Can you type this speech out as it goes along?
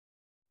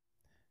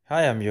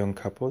Hi, I'm Jürgen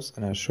Kappus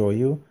and I'll show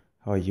you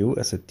how you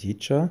as a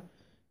teacher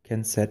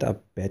can set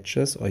up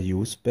badges or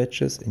use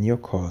badges in your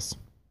course.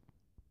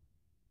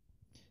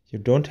 You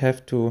don't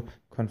have to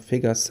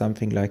configure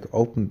something like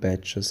open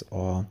badges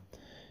or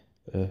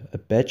a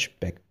badge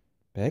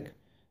backpack.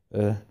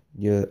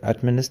 Your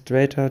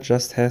administrator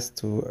just has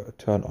to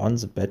turn on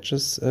the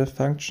badges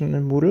function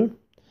in Moodle,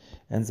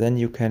 and then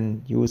you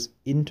can use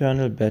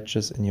internal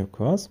badges in your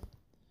course.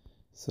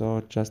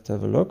 So just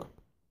have a look.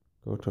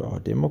 Go to our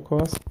demo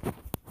course.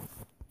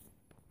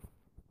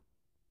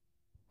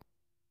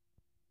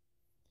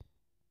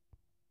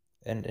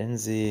 And in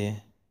the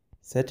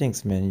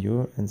settings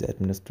menu, in the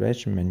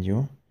administration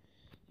menu,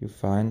 you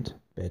find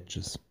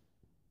badges.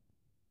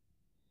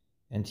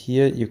 And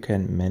here you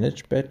can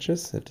manage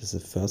badges. That is the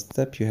first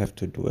step you have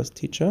to do as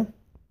teacher.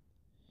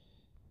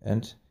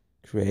 And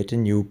create a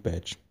new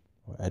badge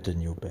or add a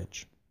new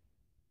badge.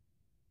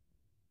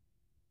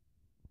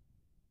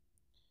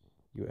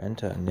 You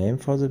enter a name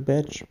for the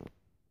badge.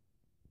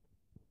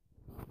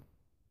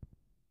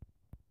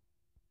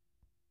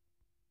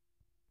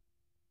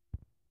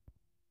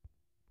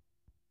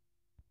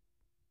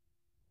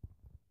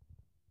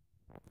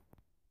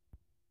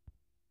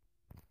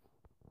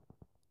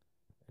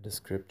 A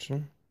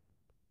description.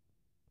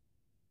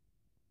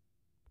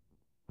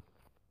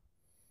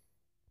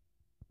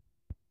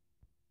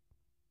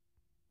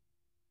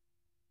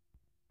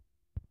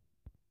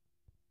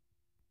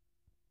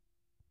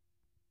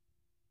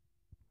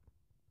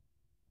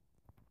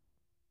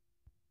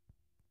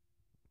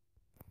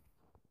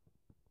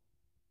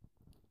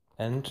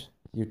 And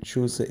you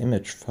choose the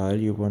image file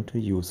you want to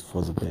use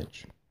for the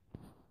badge.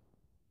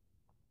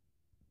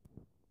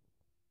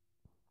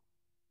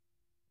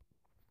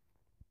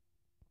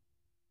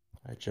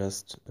 I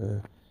just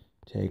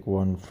take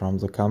one from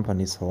the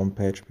company's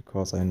homepage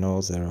because I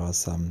know there are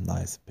some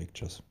nice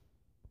pictures.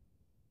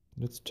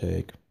 Let's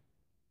take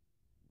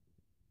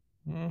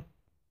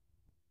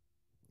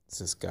it's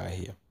this guy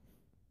here.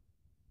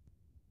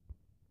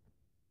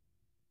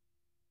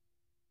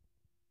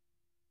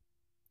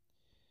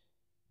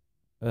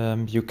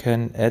 You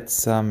can add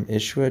some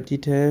issuer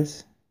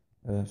details,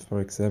 for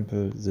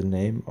example, the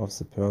name of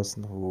the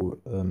person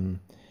who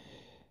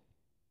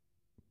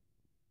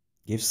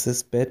gives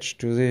this badge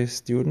to the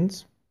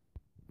students.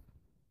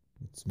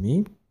 It's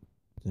me,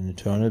 an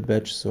internal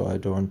badge, so I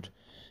don't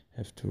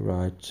have to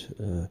write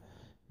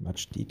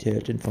much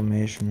detailed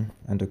information,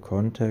 and a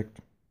contact.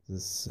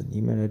 This is an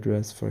email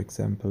address, for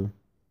example.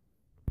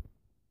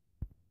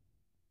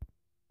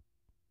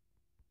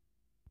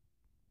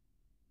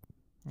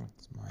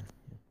 That's mine.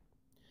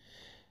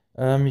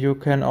 You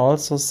can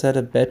also set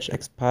a badge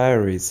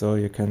expiry, so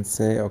you can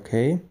say,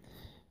 okay,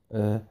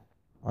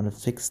 on a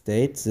fixed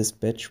date, this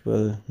badge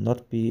will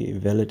not be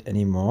valid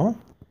anymore,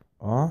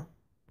 or,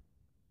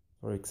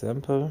 for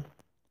example,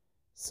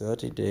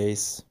 30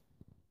 days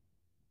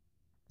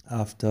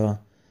after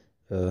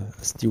a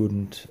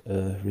student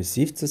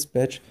received this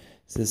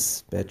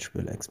badge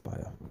will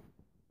expire.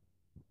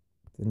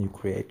 Then you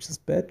create this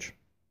badge.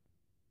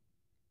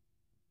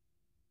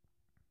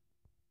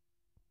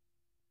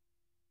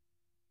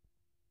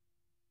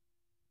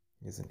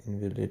 Here's an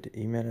invalid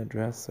email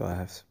address, so I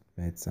have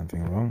made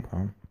something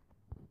wrong.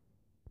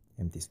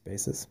 Empty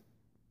spaces.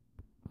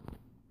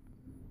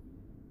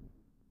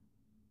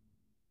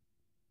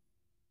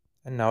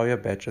 And now your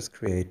badge is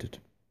created.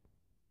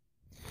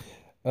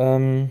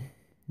 Your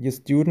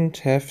student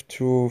have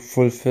to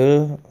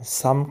fulfill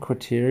some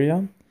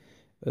criteria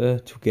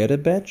to get a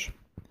badge.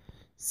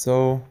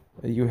 So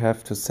you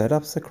have to set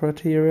up the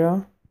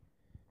criteria.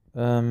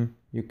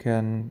 You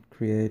can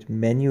create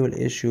manual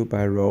issue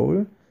by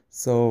role.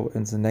 So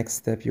in the next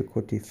step you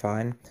could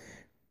define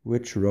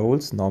which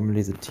roles,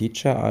 normally the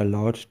teacher, are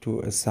allowed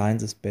to assign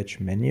this badge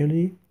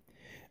manually.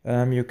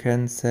 You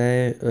can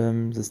say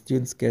the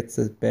students get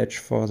the badge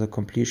for the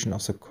completion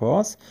of the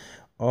course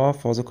or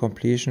for the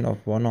completion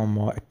of one or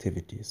more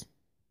activities.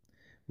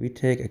 We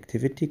take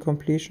activity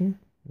completion.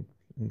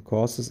 In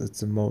courses it's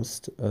the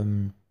most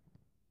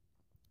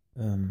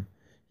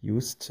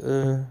used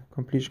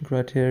completion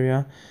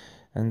criteria.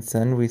 And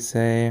then we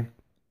say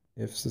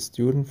if the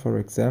student, for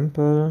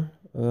example,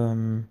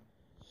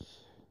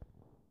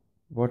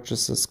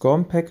 watches the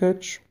SCORM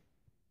package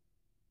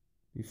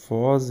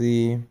before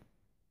the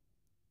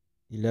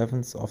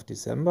 11th of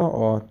December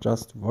or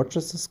just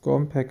watches the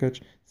SCORM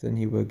package, then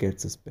he will get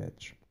this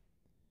badge.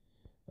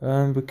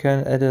 We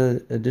can add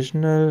an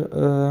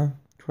additional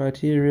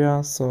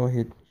criteria, so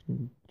he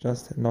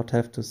just not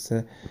have to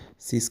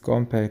see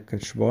SCORM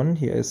package 1.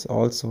 He is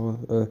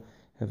also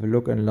have a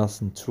look in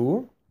lesson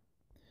 2.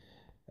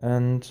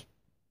 And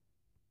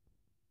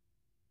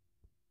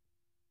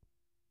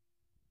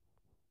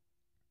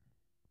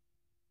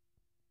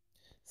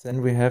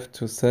then we have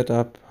to set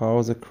up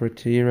how the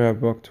criteria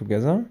work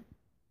together.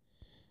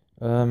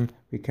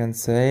 We can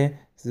say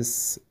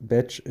this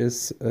badge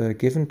is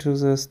given to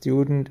the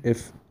student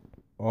if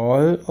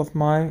all of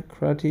my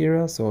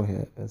criteria, so he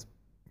has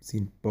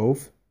seen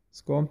both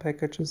SCORM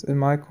packages in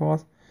my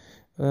course,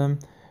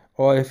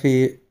 or if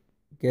he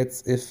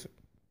gets if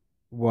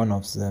one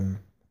of them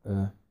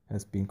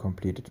has been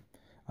completed.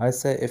 I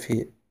say if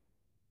he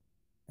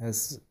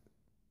has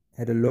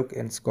had a look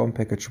in SCORM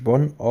package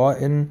 1 or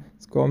in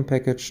SCORM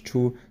package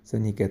 2,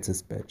 then he gets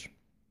his badge.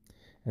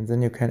 And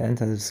then you can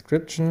enter the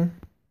description.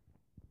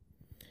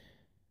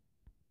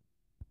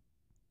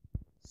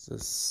 The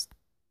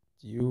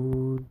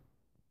student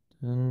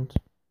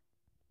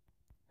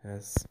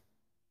has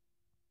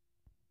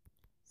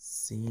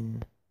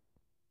seen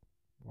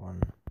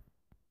one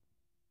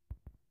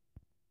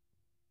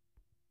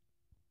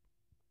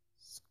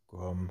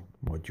SCORM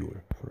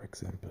module, for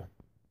example.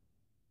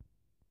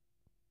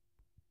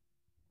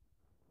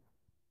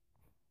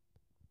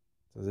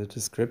 So the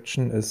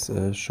description is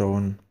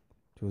shown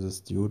to the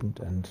student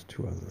and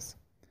to others.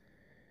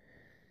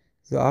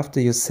 So after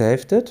you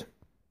saved it,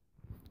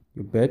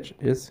 your badge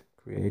is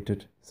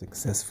created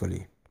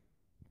successfully.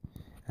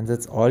 And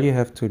that's all you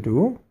have to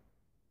do.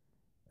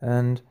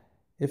 And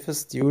if a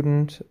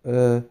student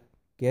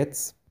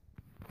watches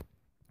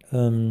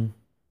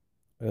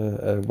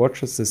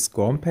the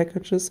SCORM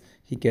packages,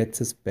 he gets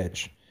his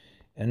badge.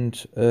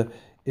 And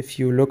if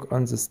you look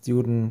on the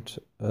student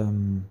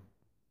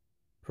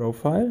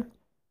profile,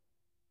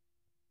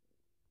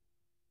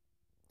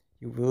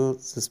 you will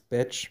this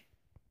badge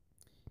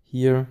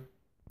here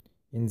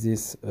in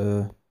this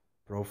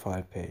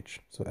profile page.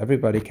 So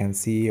everybody can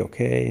see,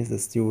 okay, the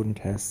student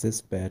has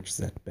this badge,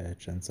 that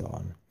badge, and so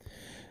on.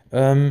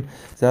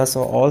 There's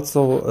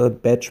also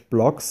badge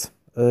blocks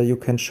you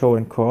can show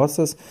in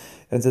courses,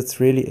 and it's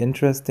really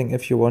interesting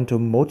if you want to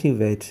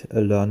motivate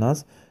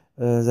learners.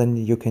 Then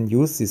you can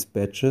use these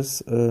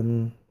badges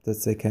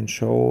that they can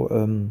show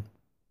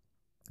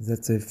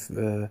that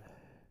they've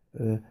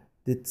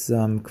did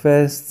some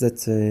quests,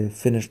 that they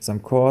finished some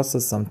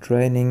courses, some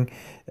training,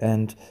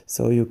 and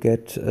so you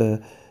get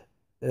a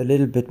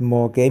little bit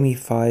more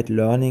gamified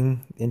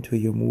learning into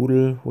your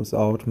Moodle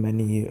without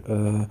many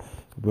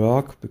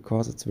work,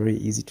 because it's very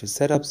easy to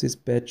set up these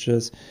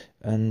badges,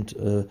 and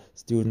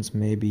students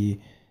may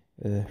be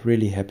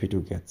really happy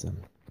to get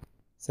them.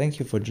 Thank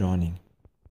you for joining.